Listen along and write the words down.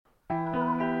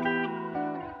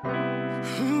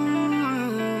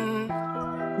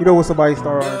You know when somebody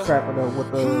start trapping up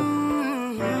with the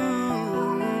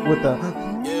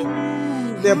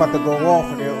they're about to go off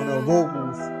on their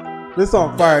vocals. This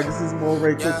song fire. This is more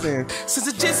Ray Quicksand. Since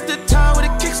it's just the time with a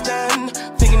kickstand,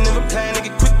 thinking of a plan to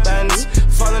get quick bands,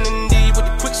 falling in deep with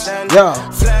the quicksand. Yeah.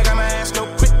 Flag on my ass, no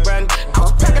quick brand. I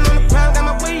was packing on the pound, got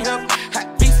my way up.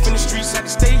 Hot beef in the streets, had to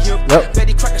stay up. Yep.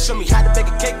 Betty Crocker showed me how to bake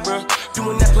a cake, bro.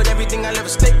 Doing that, put everything I love a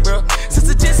steak, bro. Since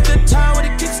it's just the time with a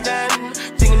kickstand,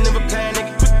 thinking of a plan to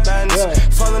get quick bands,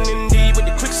 falling in deep with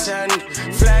the quicksand.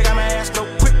 Flag on my ass, no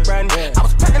quick brand. I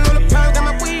was packing on the pound, got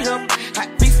my way up. Hot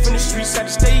beef in the streets, had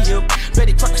to stay up.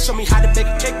 Betty Crocker showed me how to bake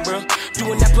a cake, bro.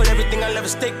 Doing that, put everything I love a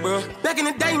steak, bro. Back in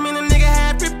the day, man, a nigga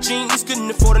had ripped jeans. Couldn't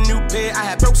afford a new pair, I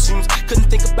had broke seams. Couldn't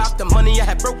think about the money, I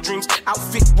had broke dreams.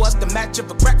 Outfit was the match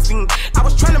of a crack fiend. I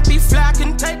was trying to be fly,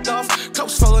 couldn't take off.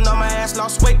 Clothes falling on my ass,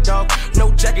 lost weight, dog.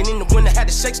 No jacket in the winter, had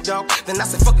to shake, dog. Then I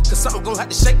said, fuck it, cause something gon' have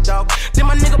to shake, dog. Then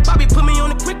my nigga Bobby put me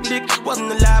on a quick lick. Wasn't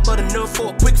alive, but enough for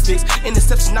a quick fix.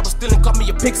 Interception, I was stealing, caught me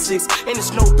a pick six. And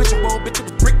it's no bitch and roll, bitch, it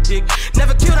was brick dick.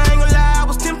 Never killed, I ain't gonna lie, I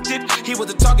was tempted. He was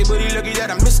a target, but he lucky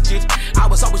that I missed it. I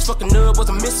was always fucking up, was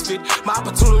a misfit. My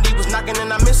opportunity was knocking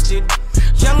and I missed it.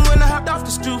 Young when I hopped off the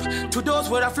stoop, 2 doors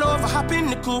where I floor if I hop in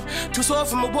the coupe. 2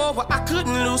 swords from a war where I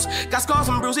couldn't lose. Got scars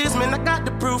and bruises, man, I got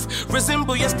the proof.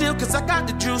 Resemble you still, cause I got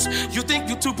the juice. You think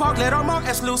you Tupac, let all my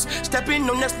ass loose. Step in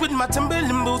no next with my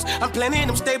Timberland boots. I'm planning,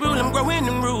 I'm stable, I'm growing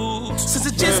in roots. Since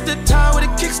it's just the time with a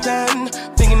kickstand,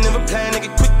 thinking of a plan to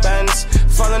get quick bands,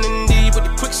 falling in deep with the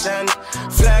quicksand.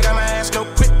 Flag on my ass, no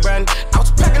quick brand. I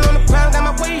was packing on the pound, got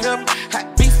my way up. Hot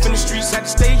beef in the streets, had to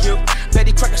stay up.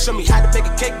 Betty Crocker showed me how to bake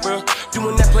a cake, bro.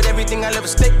 Doing that, put everything I love a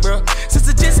steak, bro. Since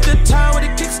it's just the time with a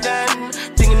kickstand,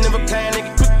 thinking of a plan to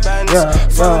get quick bands,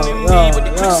 falling in deep with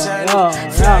the quicksand.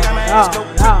 Flag on my ass, no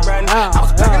quick brand. I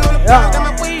was packing on the pound, got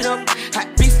my way up. Hot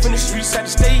beef in the streets, had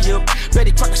to stay up.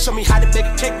 Betty Crocker showed me how to bake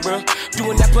a cake, bro.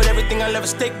 Doing that, put everything I love a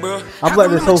steak, bro. I'm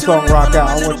letting this whole song rock out.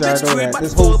 I want y'all to know that.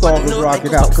 This whole song is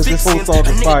rocking out, cause this whole song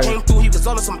is fire. He was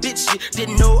on some bitch shit.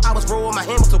 Didn't know I was rolling, my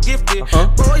hand was so gifted.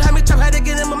 Boy, how many times had to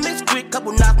get him a mix quick?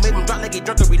 Couple knocks made him drop like he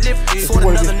drunk and relifted. If you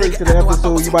want to get straight to the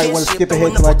episode, you might want to skip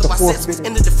ahead to like the 4th minute.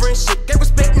 Ended the friendship, get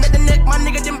respect at the neck, my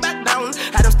nigga didn't back down.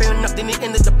 Had him standing up, then he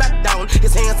ended the back down.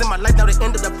 His hands in my life, now they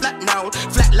ended up flat now.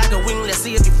 Flat like a wing, let's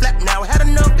see if he flat now. Had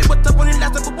enough, it was tough when it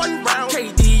lasted for 1 round.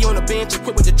 KD on the bench,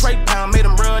 equipped with the tray pound. Made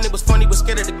him run, it was funny, was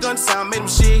scared of the gun sound. Made him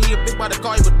shit, he a big by the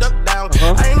car, he would duck down.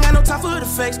 I ain't got no time for the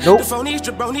fakes. The phonies,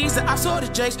 jabronis, I saw the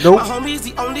jakes. My homies,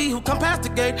 the only who come past the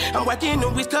gate. I'm whacking the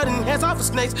weeds, cutting heads off of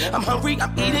snakes. I'm hungry,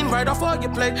 I'm eating right off of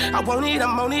your plate. I won't eat,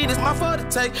 I'm on it, it's my fault to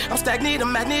take. I'm stagnant,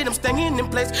 I'm magnet, I'm staying in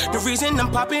place. The reason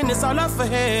I'm popping is all up for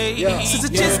hate. Since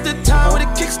it's just the time with a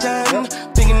kickstand,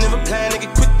 thinking of a plan to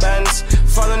get quick bands,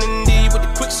 falling in deep with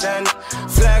the quicksand.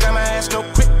 Flag on my ass, no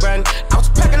quick brand. I was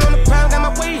packing on the pound, got my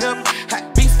way up.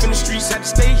 Hot beef in the streets, had to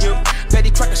stay up.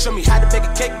 Betty Crocker showed me how to bake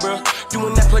a cake, bro.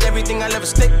 Doing that, put everything I love a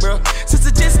steak, bro. Since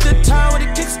it's just the time with a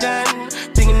kickstand,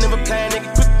 thinking of a plan to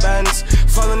get quick bands,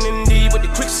 falling in deep with the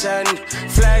quicksand.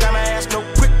 Flag on my ass, no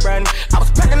quick brand. I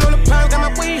was packing on the pound, got my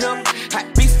way up. Hot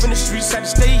beef in the streets, had to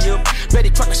stay up. Betty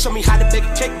Crocker showed me how to bake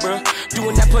a cake, bro.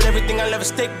 Doing that, put everything I love a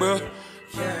steak, bro.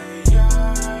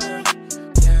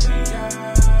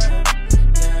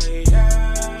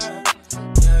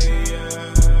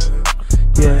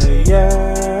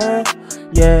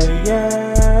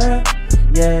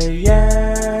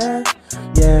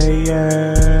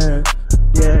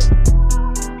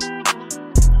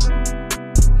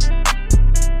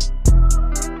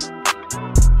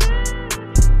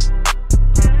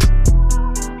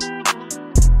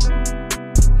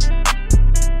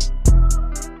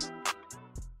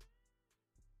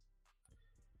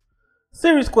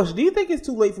 Serious question. Do you think it's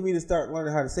too late for me to start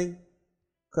learning how to sing?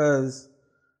 Cause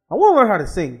I want to learn how to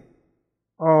sing.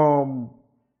 I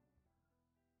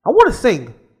want to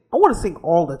sing. I want to sing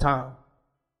all the time.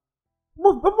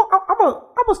 I'm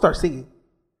gonna start singing.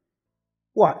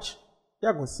 Watch.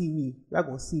 Y'all gonna see me. Y'all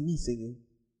gonna see me singing.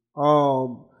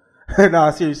 Nah,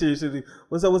 seriously.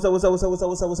 What's up?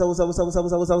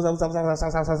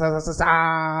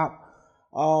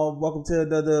 Welcome to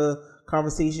another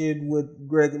conversation with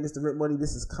Greg and Mr. Rent Money.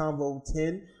 This is Convo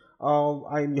 10.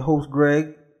 I am your host,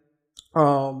 Greg.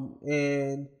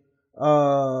 Mr.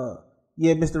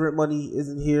 Rent Money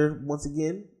isn't here once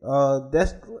again. I'm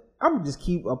gonna just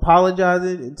keep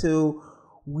apologizing until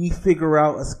we figure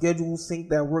out a schedule sync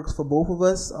that works for both of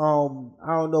us. I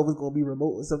don't know if it's gonna be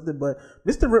remote or something, but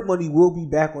Mr. Rent Money will be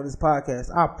back on this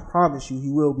podcast. I promise you, he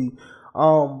will be.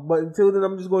 But until then,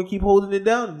 I'm just gonna keep holding it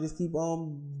down and just keep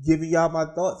giving y'all my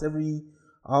thoughts every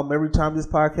time this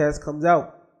podcast comes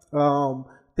out.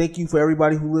 Thank you for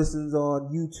everybody who listens on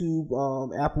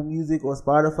YouTube, Apple Music, or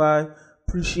Spotify.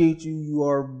 Appreciate you. You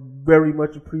are very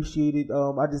much appreciated.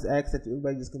 I just ask that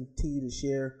everybody just continue to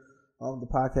share the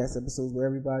podcast episodes with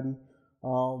everybody.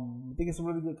 I think it's some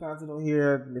really good content on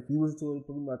here. And if you listen to it,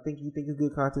 I think you think it's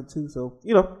good content too. So,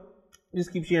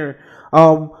 just keep sharing.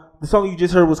 The song you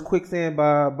just heard was Quicksand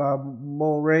by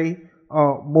Moray.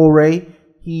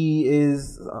 He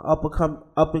is up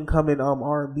and coming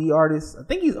R&B artist. I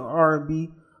think he's R&B,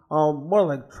 more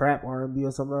like trap R&B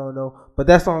or something. I don't know. But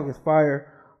that song is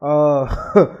fire.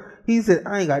 He said,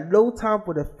 I ain't got no time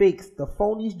for the fakes, the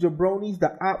phonies, jabronis,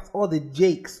 the ops, or the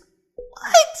jakes.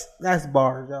 What? That's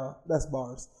bars, y'all. That's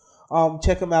bars.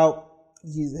 Check him out.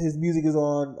 His music is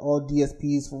on all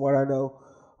DSPs from what I know.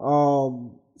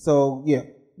 So yeah,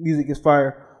 music is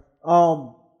fire. You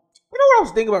know what I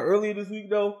was thinking about earlier this week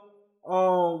though?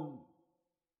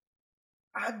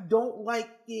 I don't like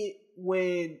it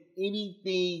when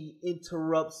anything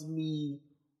interrupts me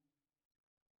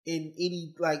in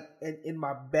any in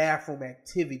my bathroom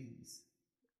activities.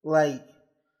 Like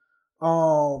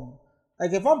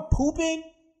if I'm pooping,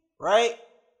 right?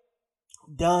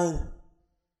 Done.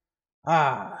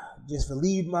 Just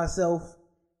relieved myself,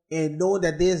 and knowing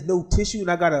that there's no tissue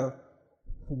and I gotta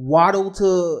waddle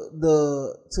to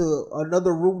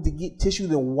another room to get tissue,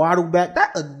 then waddle back.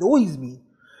 That annoys me.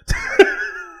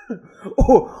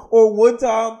 or one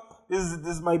time,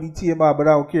 this might be TMI, but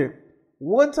I don't care.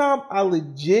 One time I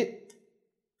legit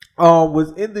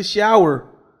was in the shower,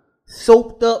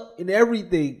 soaped up and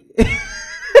everything.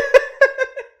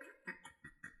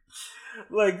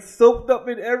 Like soaked up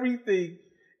in everything,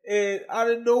 and out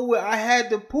of nowhere I had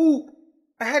to poop.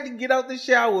 I had to get out the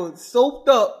shower, soaked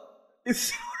up, and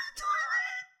sit on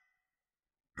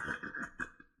the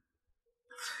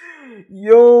toilet.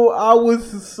 Yo, I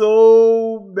was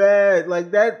so mad.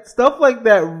 Like that stuff like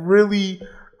that really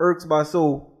irks my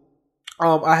soul.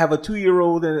 I have a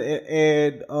 2-year-old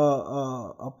and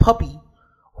a puppy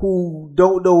who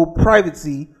don't know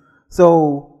privacy,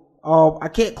 so I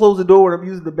can't close the door when I'm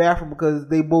using the bathroom because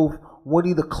they both, one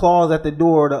either claws at the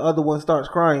door or the other one starts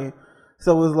crying.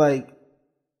 So it's like,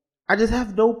 I just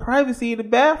have no privacy in the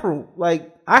bathroom.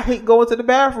 Like, I hate going to the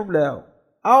bathroom now.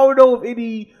 I don't know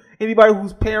if anybody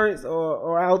whose parents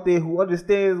are out there who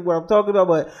understands what I'm talking about,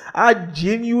 but I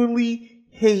genuinely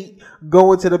hate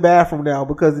going to the bathroom now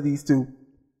because of these two.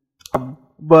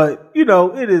 But,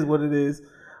 it is what it is.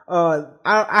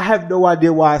 I have no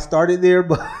idea why I started there,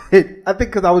 but I think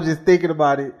because I was just thinking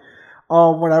about it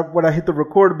when I hit the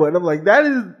record button. I'm like, that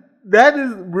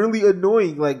is really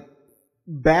annoying. Like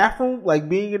bathroom, like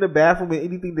being in the bathroom and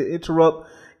anything to interrupt.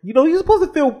 You're supposed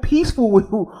to feel peaceful when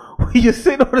you're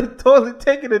sitting on the toilet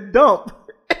taking a dump.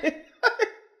 And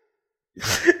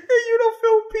you don't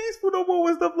feel peaceful no more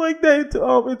when stuff like that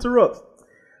interrupts.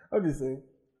 I'm just saying.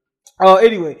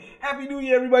 Anyway, Happy New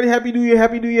Year, everybody. Happy New Year,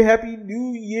 Happy New Year, Happy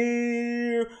New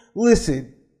Year.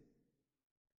 Listen,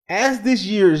 as this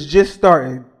year is just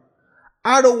starting,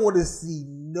 I don't want to see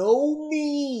no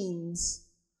memes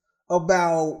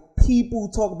about people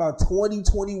talking about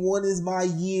 2021 is my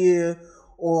year,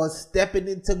 or stepping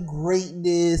into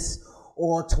greatness,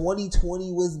 or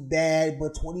 2020 was bad,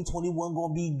 but 2021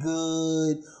 gonna be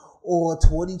good, or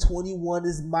 2021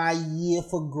 is my year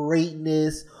for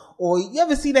greatness. Or you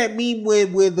ever see that meme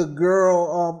where the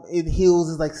girl in heels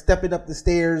is like stepping up the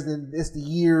stairs and it's the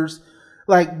years?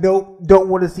 Like, nope, don't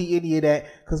want to see any of that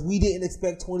because we didn't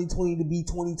expect 2020 to be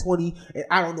 2020, and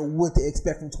I don't know what to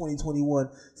expect from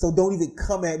 2021. So don't even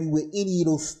come at me with any of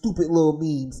those stupid little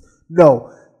memes.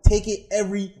 No, take it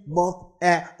every month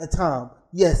at a time.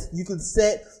 Yes, you can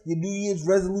set your New Year's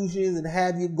resolutions and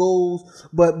have your goals,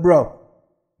 but bro,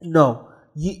 no,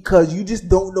 because you just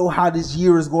don't know how this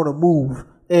year is going to move.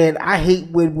 And I hate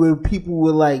when people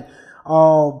were like,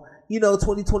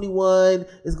 2021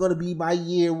 is going to be my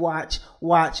year, watch.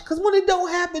 Because when it don't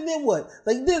happen, then what?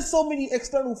 Like, there's so many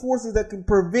external forces that can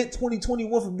prevent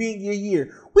 2021 from being your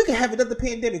year. We could have another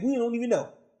pandemic. We don't even know.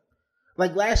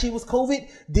 Like, last year was COVID.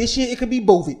 This year, it could be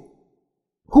bovid.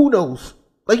 Who knows?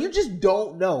 Like, you just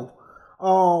don't know.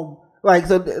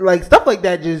 Stuff like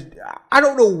that just, I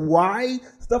don't know why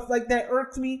stuff like that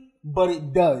irks me, but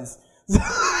it does.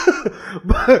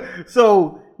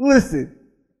 So listen,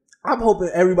 I'm hoping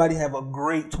everybody have a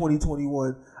great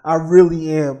 2021. I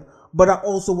really am, but I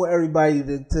also want everybody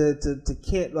to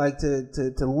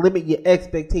limit your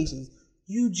expectations.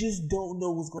 You just don't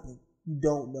know what's going on. You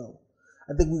don't know.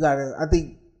 I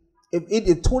think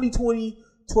if 2020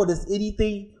 taught us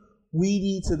anything, we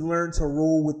need to learn to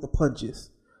roll with the punches,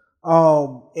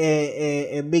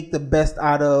 and make the best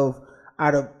out of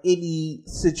any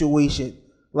situation.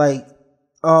 Like,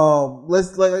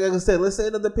 let's like I said, let's say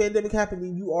another pandemic happened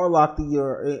and you are locked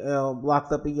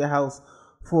up in your house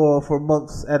for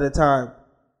months at a time.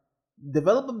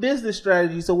 Develop a business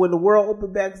strategy so when the world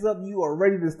opens back up, you are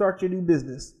ready to start your new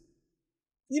business.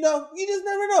 You just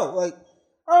never know. Like,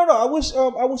 I don't know.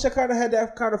 I wish I kind of had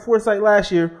that kind of foresight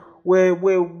last year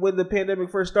when the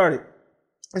pandemic first started.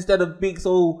 Instead of being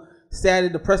so sad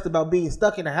and depressed about being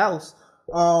stuck in the house,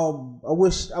 I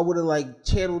wish I would have like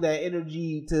channeled that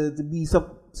energy to do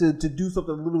something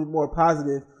a little bit more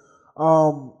positive.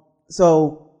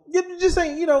 So just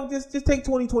saying, just take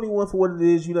 2021 for what it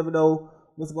is. You never know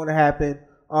what's going to happen.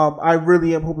 I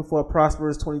really am hoping for a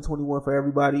prosperous 2021 for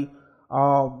everybody.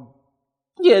 No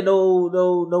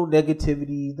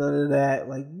negativity, none of that.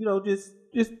 Like, just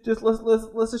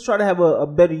let's just try to have a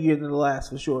better year than the last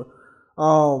for sure.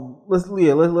 Let's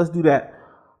do that.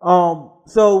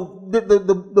 So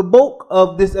the bulk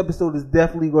of this episode is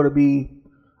definitely going to be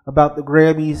about the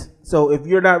Grammys. So if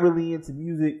you're not really into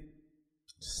music,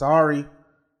 sorry,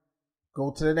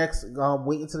 go to the next.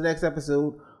 Wait until the next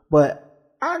episode. But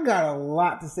I got a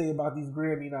lot to say about these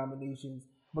Grammy nominations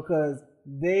because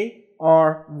they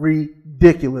are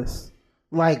ridiculous.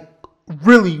 Like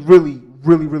really, really,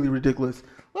 really, really ridiculous.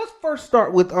 Let's first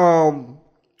start with the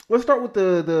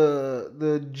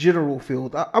general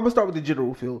field. I'm gonna start with the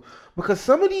general field because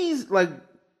some of these like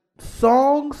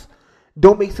songs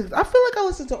don't make sense. I feel like I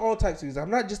listen to all types of music.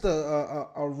 I'm not just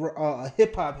a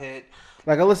hip hop head.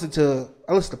 Like I listen to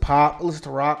pop, I listen to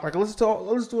rock, like I listen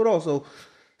to it all. So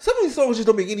some of these songs just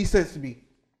don't make any sense to me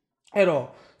at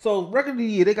all. So record of the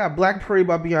year, they got Black Parade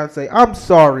by Beyonce. I'm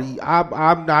sorry,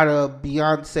 I'm not a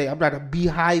Beyonce. I'm not a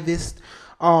Beehivist.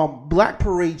 Black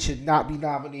Parade should not be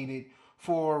nominated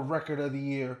for record of the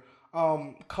year.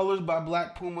 Colors by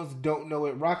Black Pumas, don't know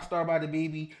it. Rockstar by The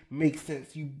Baby makes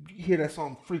sense. You hear that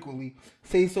song frequently.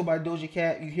 Say So by Doja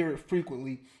Cat, you hear it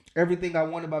frequently. Everything I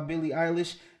Wanted by Billie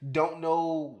Eilish, don't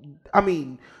know. I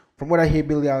mean, from what I hear,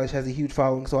 Billie Eilish has a huge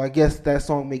following, so I guess that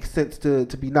song makes sense to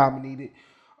be nominated.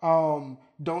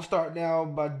 Don't Start Now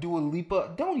by Dua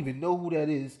Lipa, don't even know who that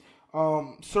is.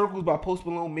 Circles by Post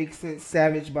Malone makes sense.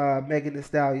 Savage by Megan Thee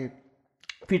Stallion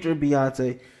featuring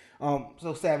Beyonce.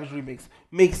 So Savage remix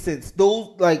makes sense.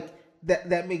 Those like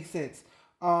that makes sense.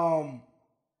 Beyonce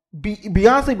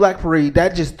Black Parade,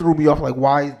 that just threw me off. Like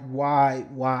why is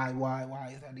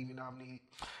that even nominated?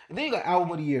 And then you got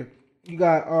Album of the Year. You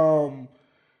got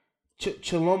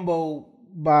Chilombo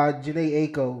by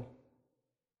Janae Aiko.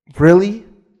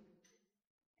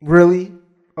 Really?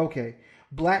 Okay.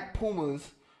 Black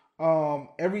Pumas.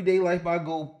 Everyday Life by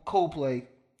Coldplay.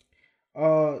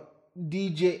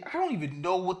 DJ, I don't even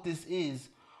know what this is.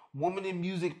 Woman in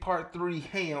Music Part 3,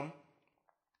 Ham.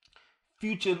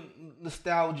 Future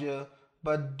Nostalgia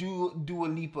by Dua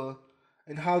Lipa.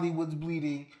 And Hollywood's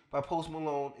Bleeding by Post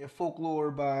Malone. And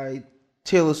Folklore by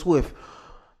Taylor Swift.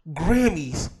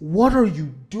 Grammys, what are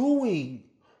you doing?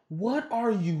 What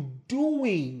are you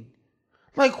doing?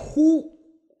 Like who?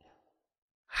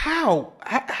 How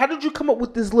did you come up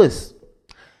with this list?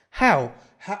 How?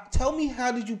 Tell me,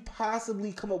 how did you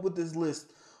possibly come up with this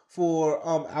list for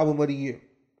Album of the Year?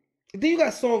 And then you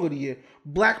got Song of the Year.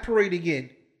 Black Parade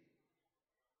again.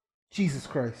 Jesus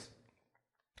Christ.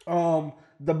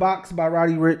 The Box by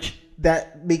Roddy Ricch.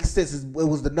 That makes sense. It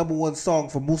was the number one song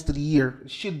for most of the year.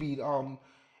 It should be.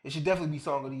 It should definitely be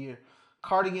Song of the Year.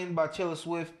 Cardigan by Taylor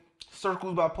Swift.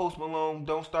 Circles by Post Malone.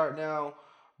 Don't Start Now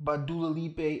by Dua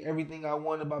Lipa. Everything I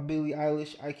Wanted by Billie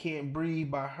Eilish. I Can't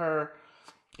Breathe by her.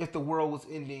 If the World Was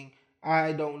Ending.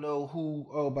 I don't know who.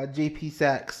 Oh, by J.P.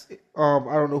 Sachs. I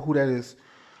don't know who that is.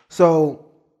 So,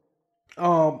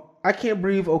 I Can't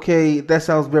Breathe. Okay, that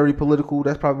sounds very political.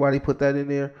 That's probably why they put that in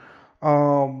there.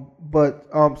 But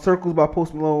Circles by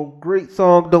Post Malone, great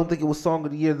song. Don't think it was Song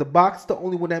of the Year. The Box, the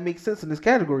only one that makes sense in this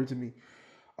category to me.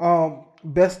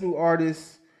 Best New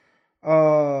Artist.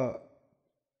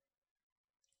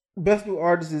 Best New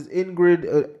Artist is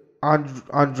Ingrid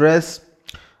Andress,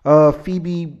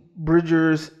 Phoebe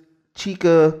Bridgers,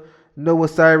 Chica, Noah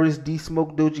Cyrus, D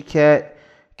Smoke, Doja Cat,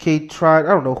 Kate Tried. I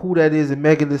don't know who that is, and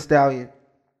Megan Thee Stallion.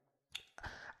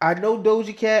 I know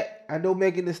Doja Cat. I know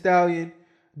Megan Thee Stallion.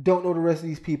 Don't know the rest of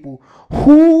these people.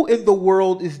 Who in the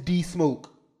world is D Smoke?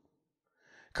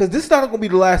 Because this is not going to be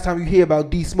the last time you hear about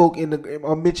D Smoke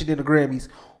mentioned in the Grammys.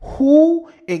 Who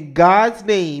in God's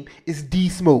name is D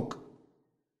Smoke?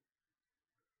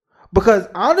 Because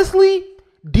honestly,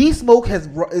 D Smoke is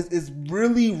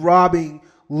really robbing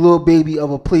Lil Baby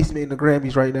of a placement in the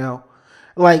Grammys right now.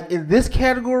 Like in this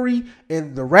category,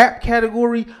 in the rap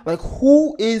category, like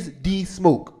who is D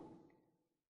Smoke?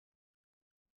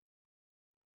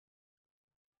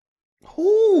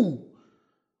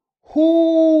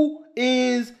 Who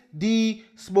is D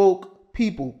Smoke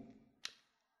people?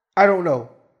 I don't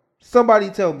know. Somebody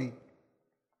tell me.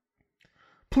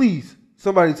 Please,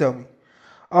 somebody tell me.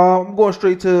 I'm going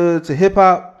straight to hip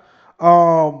hop.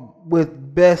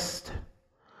 With best.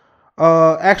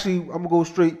 Actually, I'm gonna go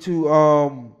straight to.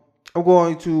 I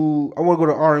want to go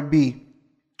to R&B.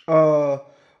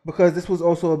 Because this was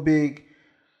also a big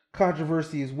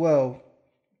controversy as well.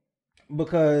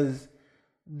 Because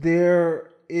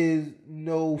there is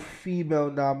no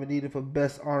female nominated for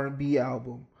best R&B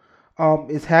album.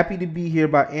 It's Happy to Be Here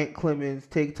by Ant Clemens,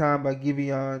 Take Time by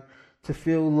Giveon, To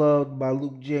Feel Loved by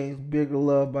Luke James, Bigger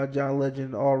Love by John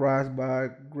Legend, All Rise by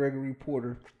Gregory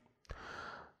Porter.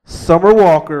 Summer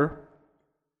Walker,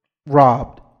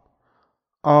 Robbed.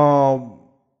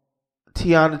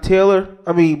 Tiana Taylor,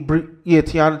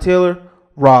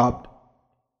 Robbed.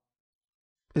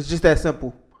 It's just that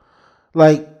simple.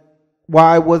 Like,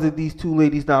 why wasn't these two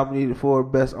ladies nominated for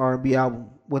best R&B album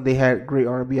when they had great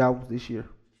R&B albums this year?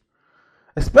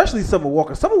 Especially Summer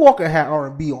Walker. Summer Walker had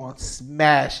R&B on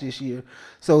smash this year,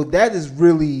 so that is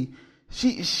really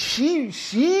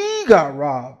she got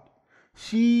robbed.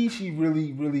 She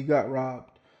really got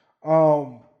robbed.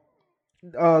 Going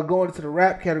into the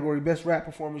rap category, best rap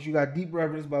performance, you got Deep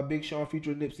Reverence by Big Sean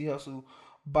featuring Nipsey Hussle,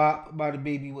 Bop by The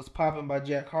Baby, What's Poppin' by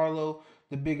Jack Harlow,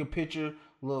 The Bigger Picture,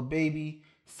 Lil Baby,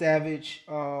 Savage.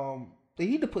 They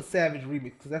need to put Savage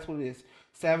remix because that's what it is.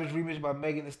 Savage remix by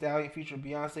Megan Thee Stallion featuring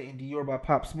Beyonce and Dior by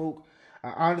Pop Smoke. I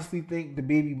honestly think The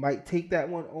Baby might take that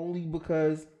one only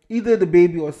because either The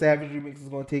Baby or Savage remix is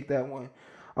going to take that one.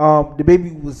 The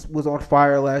Baby was on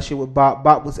fire last year with Bop.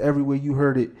 Bop was everywhere. You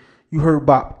heard it. You heard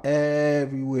Bop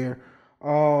everywhere.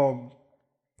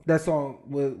 That song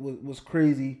was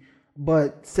crazy.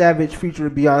 But Savage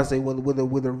featuring Beyonce when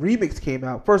the remix came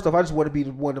out. First off, I just want to be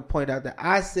the one to point out that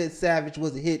I said Savage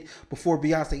was a hit before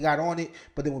Beyonce got on it.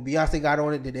 But then when Beyonce got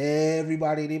on it, then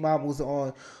everybody and their mom was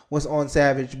on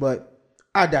Savage. But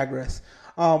I digress.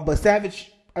 But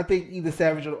Savage, I think either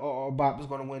Savage or Bop is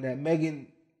going to win that. Megan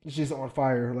is just on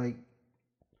fire. Like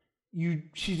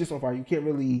she's just on fire. You can't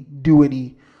really do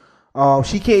any.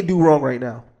 She can't do wrong right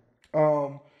now.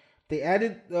 They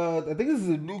added, I think this is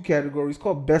a new category. It's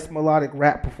called Best Melodic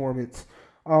Rap Performance.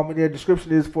 And their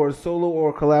description is for a solo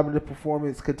or collaborative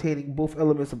performance containing both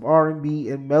elements of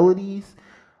R&B melodies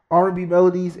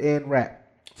and rap.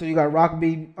 So you got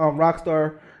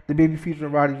Rockstar, The Baby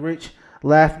featuring Roddy Ricch,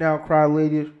 Laugh Now, Cry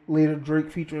Later,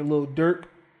 Drake featuring Lil Durk.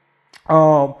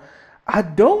 I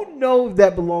don't know if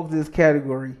that belongs to this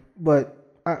category, but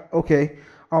okay.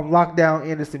 Lockdown,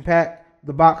 Anderson .Paak,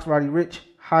 The Box, Roddy Ricch,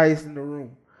 Highest in the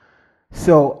Room.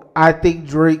 So I think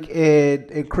Drake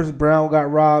and Chris Brown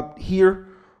got robbed here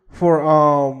for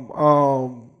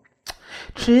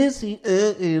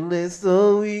Trissy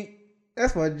so weak.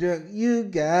 That's my junk. You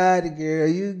got it, girl.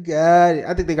 You got it.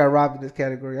 I think they got robbed in this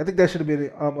category. I think that should have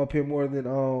been up here more than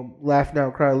Laugh Now,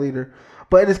 Cry Later.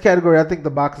 But in this category, I think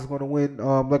The Box is going to win.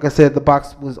 Like I said, The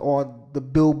Box was on the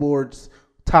Billboard's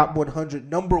Top 100,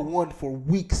 number one for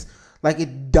weeks. Like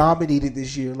it dominated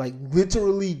this year. Like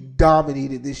literally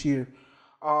dominated this year.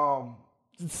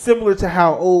 Similar to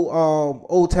how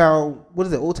Old Town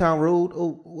Road.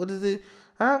 What is it?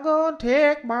 I'm gonna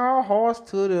take my horse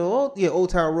to the Old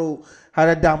Town Road. How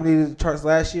that dominated the charts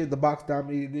last year. The Box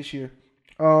dominated this year.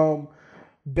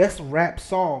 Best rap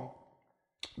song,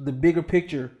 The Bigger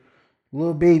Picture,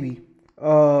 Lil Baby,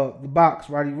 The Box,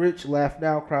 Roddy Ricch, Laugh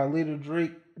Now, Cry Later,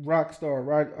 Drake,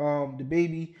 Rockstar, The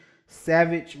Baby,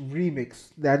 Savage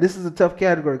remix. Now this is a tough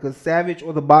category because Savage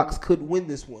or The Box could win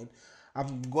this one.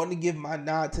 I'm going to give my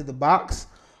nod to The Box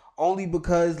only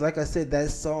because, like I said, that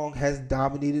song has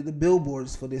dominated the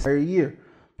billboards for this entire year.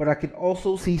 But I can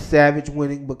also see Savage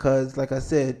winning because, like I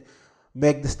said,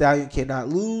 Meg Thee Stallion cannot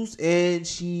lose, and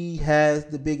she has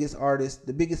the biggest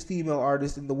female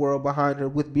artist in the world behind her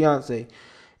with Beyonce.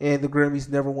 And the Grammys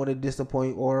never want to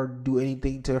disappoint or do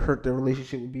anything to hurt their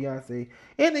relationship with Beyonce.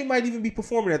 And they might even be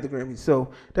performing at the Grammys.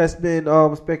 So that's been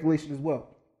speculation as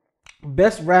well.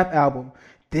 Best rap album.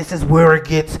 This is where it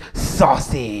gets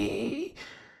saucy.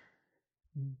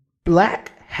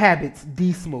 Black Habits,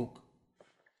 D Smoke.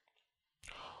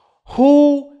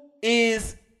 Who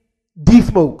is D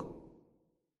Smoke?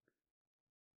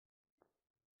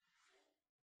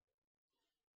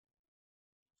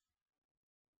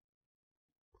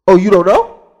 Oh, you don't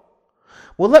know?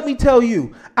 Well, let me tell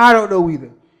you. I don't know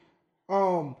either.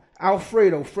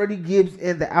 Alfredo, Freddie Gibbs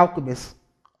and the Alchemist.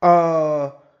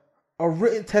 a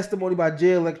written testimony by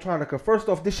Jay Electronica. First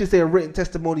off, this should say a written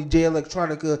testimony Jay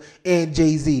Electronica and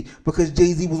Jay-Z, because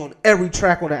Jay-Z was on every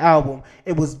track on the album.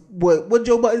 It was what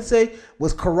Joe Budden say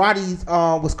was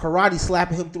karate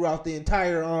slapping him throughout the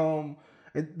entire album.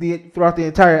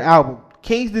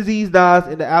 King's Disease, Nas,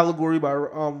 and the Allegory by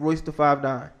Royce da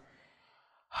 5'9".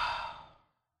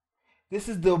 This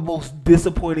is the most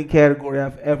disappointing category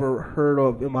I've ever heard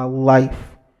of in my life.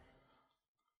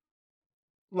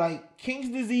 Like, King's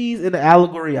Disease and the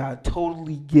Allegory, I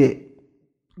totally get.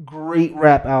 Great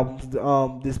rap albums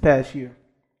this past year.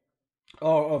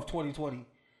 Of 2020.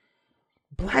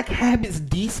 Black Habits,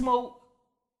 D-Smoke,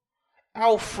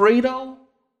 Alfredo,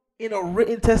 in a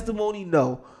written testimony,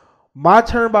 no. My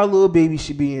Turn by Lil Baby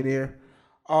should be in there.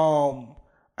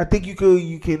 I think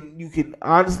you can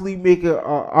honestly make an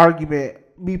argument.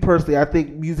 Me personally, I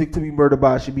think Music to Be Murdered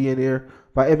By should be in there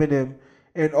by Eminem.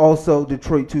 And also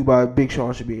Detroit 2 by Big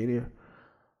Sean should be in there.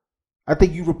 I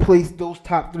think you replace those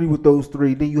top three with those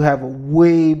three, then you have a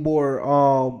way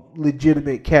more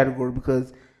legitimate category,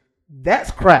 because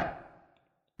that's crap.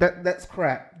 That's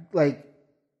crap. Like,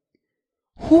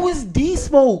 who is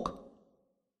D-Smoke?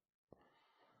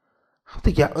 I don't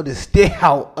think y'all understand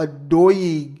how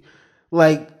annoying.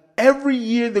 Like, every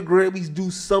year the Grammys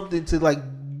do something to like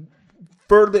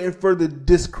further and further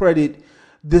discredit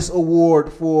this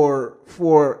award for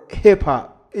hip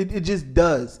hop. It just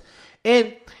does.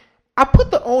 And I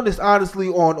put the onus honestly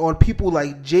on people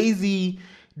like Jay-Z,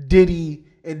 Diddy,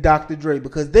 and Dr. Dre,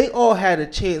 because they all had a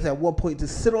chance at one point to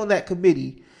sit on that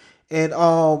committee and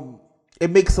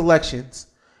make selections,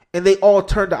 and they all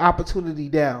turned the opportunity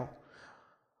down.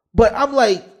 But I'm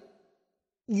like,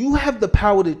 you have the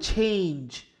power to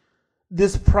change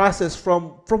this process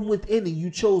from within, and you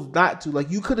chose not to.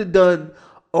 Like, you could have done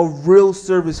a real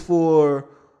service for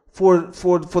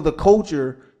the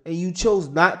culture, and you chose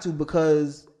not to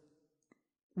because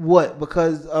what?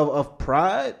 Because of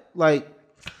pride? Like,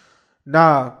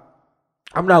 nah,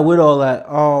 I'm not with all that.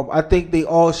 I think they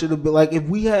all should have been, like, if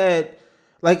we had,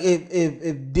 like,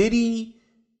 if Diddy,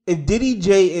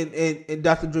 Jay, and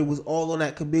Dr. Dre was all on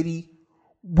that committee,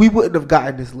 we wouldn't have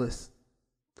gotten this list.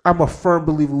 I'm a firm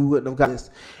believer we wouldn't have gotten this.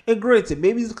 And granted,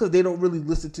 maybe it's because they don't really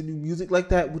listen to new music like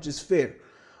that, which is fair.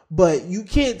 But you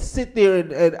can't sit there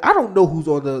and I don't know who's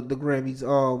on the Grammys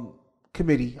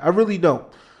committee. I really don't.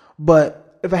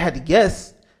 But if I had to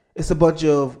guess, it's a bunch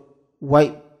of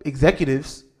white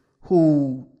executives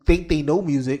who think they know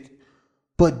music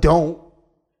but don't,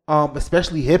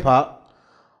 especially hip hop.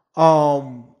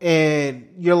 And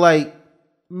you're like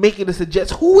making a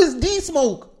suggestion. Who is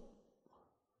D-Smoke?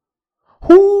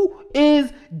 Who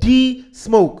is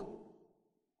D-Smoke?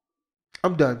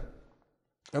 I'm done.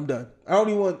 I don't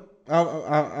even want.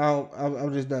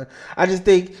 I'm just done. I just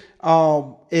think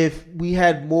if we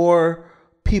had more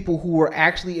people who were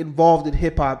actually involved in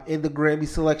hip hop in the Grammy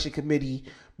selection committee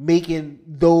making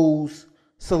those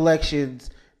selections,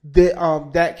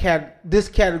 this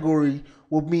category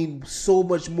will mean so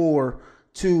much more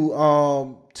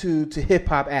to hip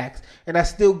hop acts. And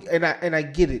I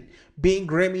get it. Being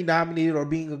Grammy nominated or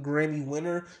being a Grammy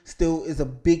winner still is a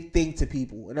big thing to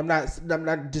people, and I'm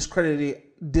not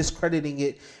discrediting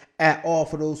it at all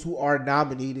for those who are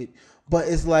nominated. But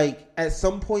it's like, at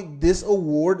some point, this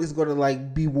award is going to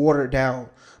like be watered down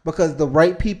because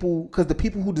the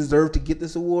people who deserve to get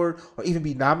this award or even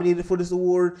be nominated for this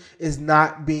award is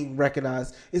not being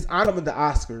recognized. It's on them in the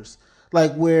Oscars,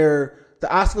 like where the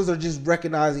Oscars are just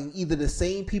recognizing either the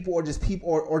same people or just people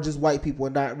or just white people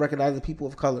and not recognizing people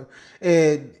of color.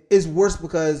 And it's worse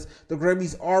because the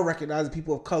Grammys are recognizing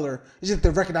people of color. It's just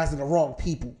they're recognizing the wrong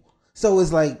people. So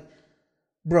it's like,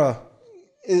 bruh,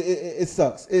 it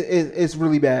sucks. It's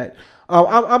really bad. I'm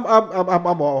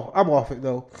off it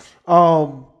though.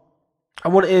 I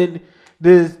want to end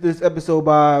this episode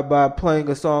by playing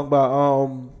a song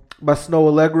by Snow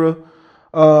Allegra.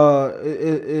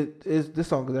 This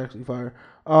song is actually fire.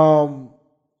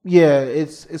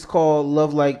 It's called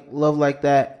Love Like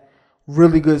That.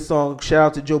 Really good song. Shout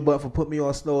out to Joe Butt for putting me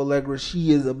on Snow Allegra.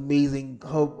 She is amazing.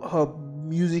 Her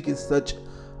music is such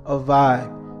a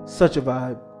vibe.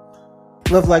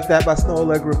 Love Like That by Snow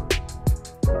Allegra.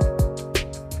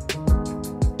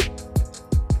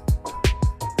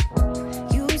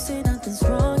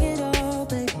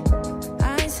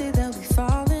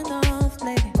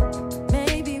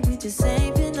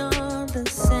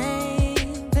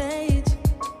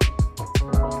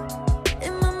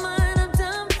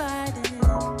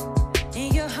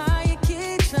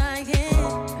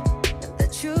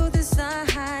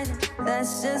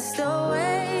 That's just the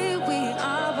way we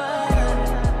are,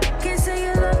 but can't say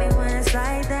you love me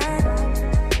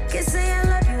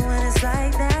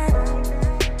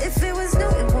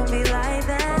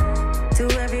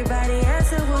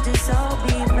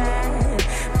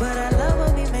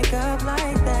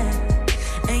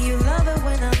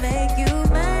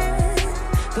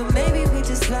But maybe we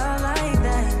just love like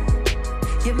that.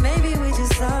 Yeah, maybe we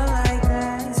just love like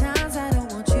that. Times I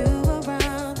don't want you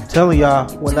around. I'm telling y'all,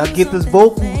 when I get this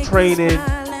vocal training,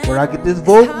 yeah,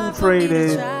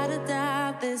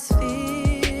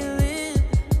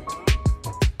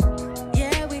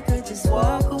 we could just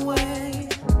walk away.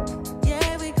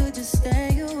 Yeah, we could just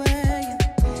stay away.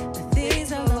 The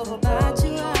things I love about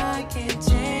you, I can't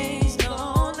change.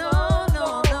 No, no,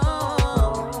 no,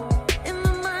 no. In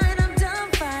my mind, I'm done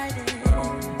fighting.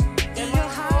 In your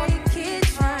heart, you keep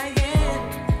trying.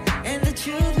 And the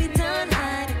truth we done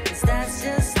hiding, 'cause that's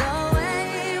just the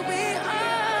way we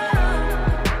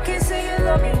are. Can't say you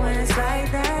love me when it's like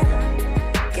that.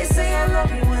 Can't say I love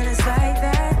you when it's like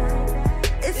that.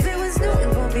 If it was new,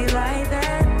 it won't be like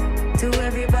that. To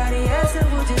everybody else, it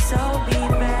would just all be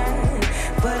bad.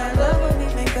 But I love when we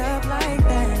make up like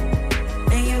that.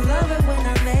 And you love it when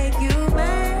I make you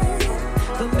mad.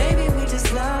 But maybe we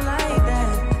just love like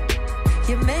that.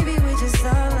 Yeah, maybe we just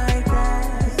love like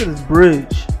that. Listen to this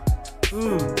bridge.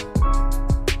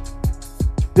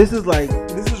 This is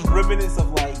reminiscence of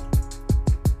like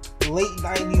late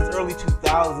 90s, early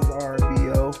 2000s R&B,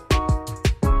 yo.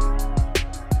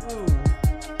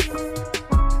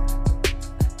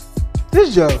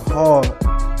 This just hard.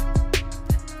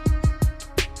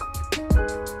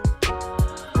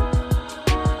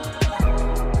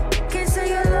 Can't say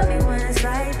you love me when it's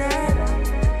like that.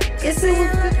 Can't say you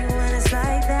love me when it's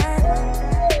like that.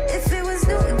 If it was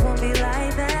new, it won't be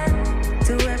like that.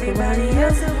 To everybody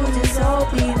else, it would just all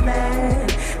be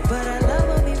bad. But I love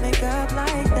when we make up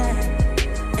like that.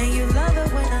 And you love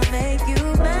it when I make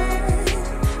you mad.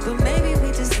 But maybe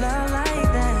we just love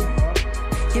like that.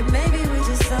 Yeah, maybe we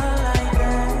just love like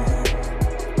that.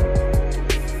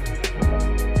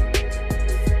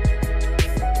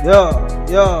 Yo.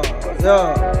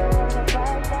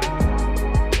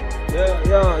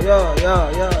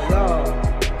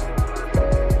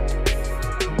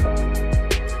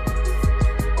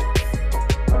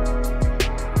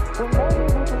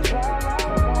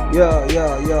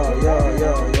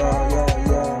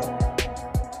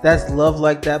 That's Love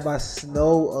Like That by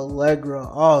Snow Allegra.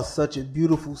 Oh, such a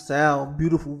beautiful sound,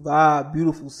 beautiful vibe,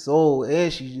 beautiful soul,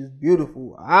 and she's just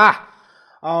beautiful.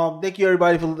 Thank you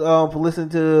everybody for listening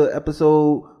to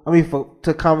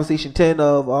to conversation 10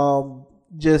 of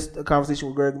just a conversation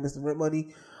with Greg and Mr. Rent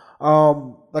Money.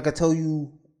 Like I tell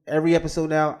you every episode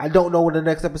now, I don't know when the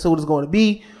next episode is going to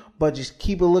be, but just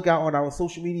keep a lookout on our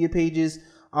social media pages.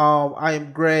 I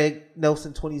am Greg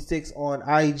Nelson 26 on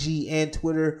IG and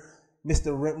Twitter.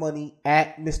 Mr. Rent Money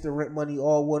at Mr. Rent Money,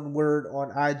 all one word on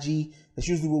IG. That's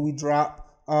usually where we drop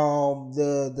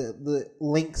the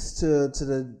links to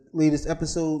the latest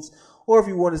episodes, or if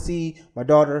you want to see my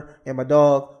daughter and my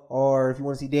dog, or if you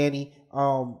want to see Danny,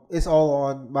 it's all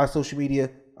on my social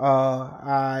media.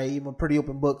 I am a pretty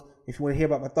open book. If you want to hear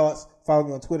about my thoughts, follow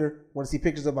me on Twitter. Want to see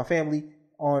pictures of my family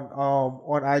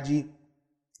on IG.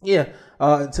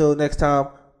 Until next time,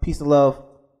 peace and love.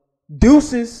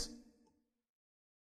 Deuces.